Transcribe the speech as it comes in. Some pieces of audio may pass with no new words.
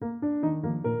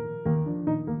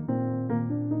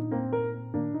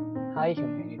Hi,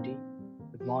 humanity.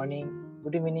 Good morning,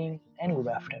 good evening, and good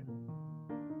afternoon.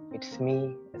 It's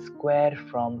me, a square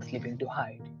from Sleeping to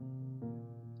Hide.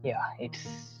 Yeah, it's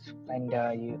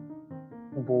kinda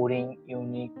boring,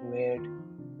 unique, weird,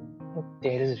 but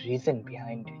there is reason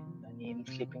behind the name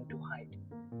Sleeping to Hide.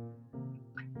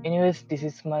 Anyways, this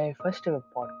is my first ever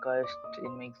podcast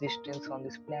in my existence on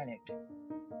this planet.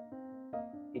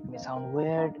 It may sound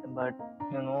weird, but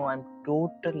I'm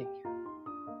totally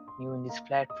new in this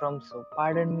platform, so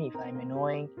pardon me if I'm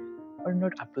annoying or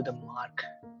not up to the mark.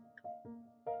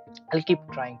 I'll keep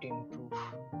trying to improve.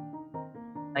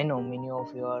 I know many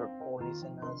of your old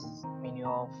listeners, many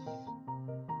of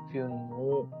you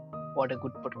know what a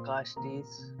good podcast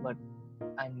is, but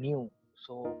I'm new,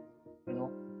 so you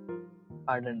know,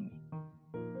 pardon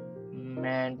me.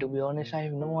 And to be honest, I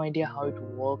have no idea how it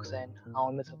works and how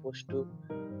am I supposed to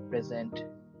present.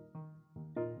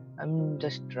 I'm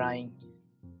just trying.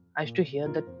 I used to hear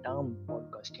the term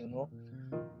podcast,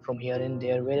 from here and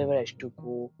there, wherever I used to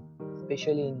go,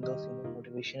 especially in those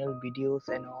motivational videos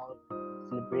and all,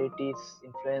 celebrities,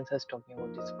 influencers talking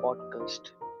about this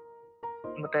podcast.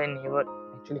 But I never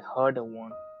actually heard of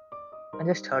one. I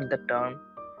just heard the term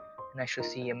and I should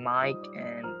see a mic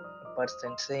and a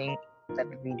person saying that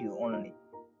video only.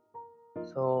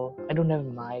 So I don't have a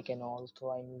mic and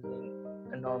also I'm using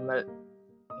a normal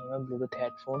Bluetooth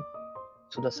headphone.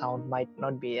 So the sound might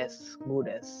not be as good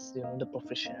as the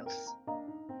professionals.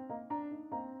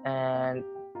 And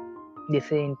they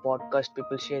say in podcast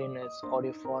people share in its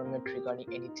audio format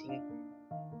regarding anything.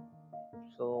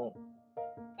 So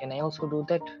can I also do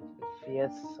that? If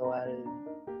yes, so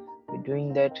I'll be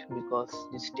doing that because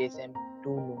these days I'm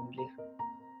too lonely.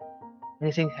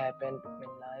 Anything happened in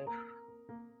life.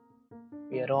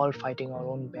 We are all fighting our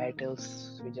own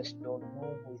battles. We just don't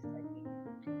know who is fighting.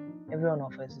 Every one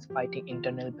of us is fighting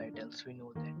internal battles. We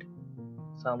know that.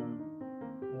 Some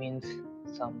means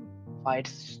some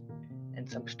fights and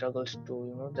some struggles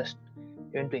to just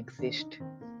even to exist.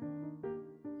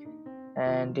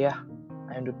 And yeah,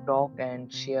 I want to talk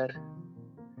and share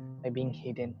by being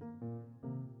hidden.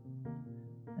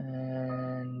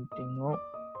 And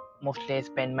mostly I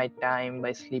spend my time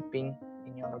by sleeping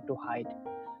in order to hide.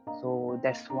 So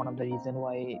that's one of the reason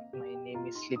why my name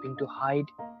is Sleeping to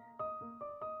Hide,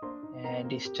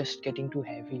 and it's just getting too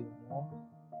heavy.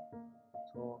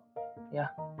 So yeah,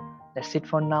 that's it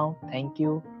for now. Thank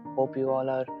you. Hope you all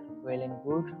are well and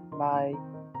good. Bye.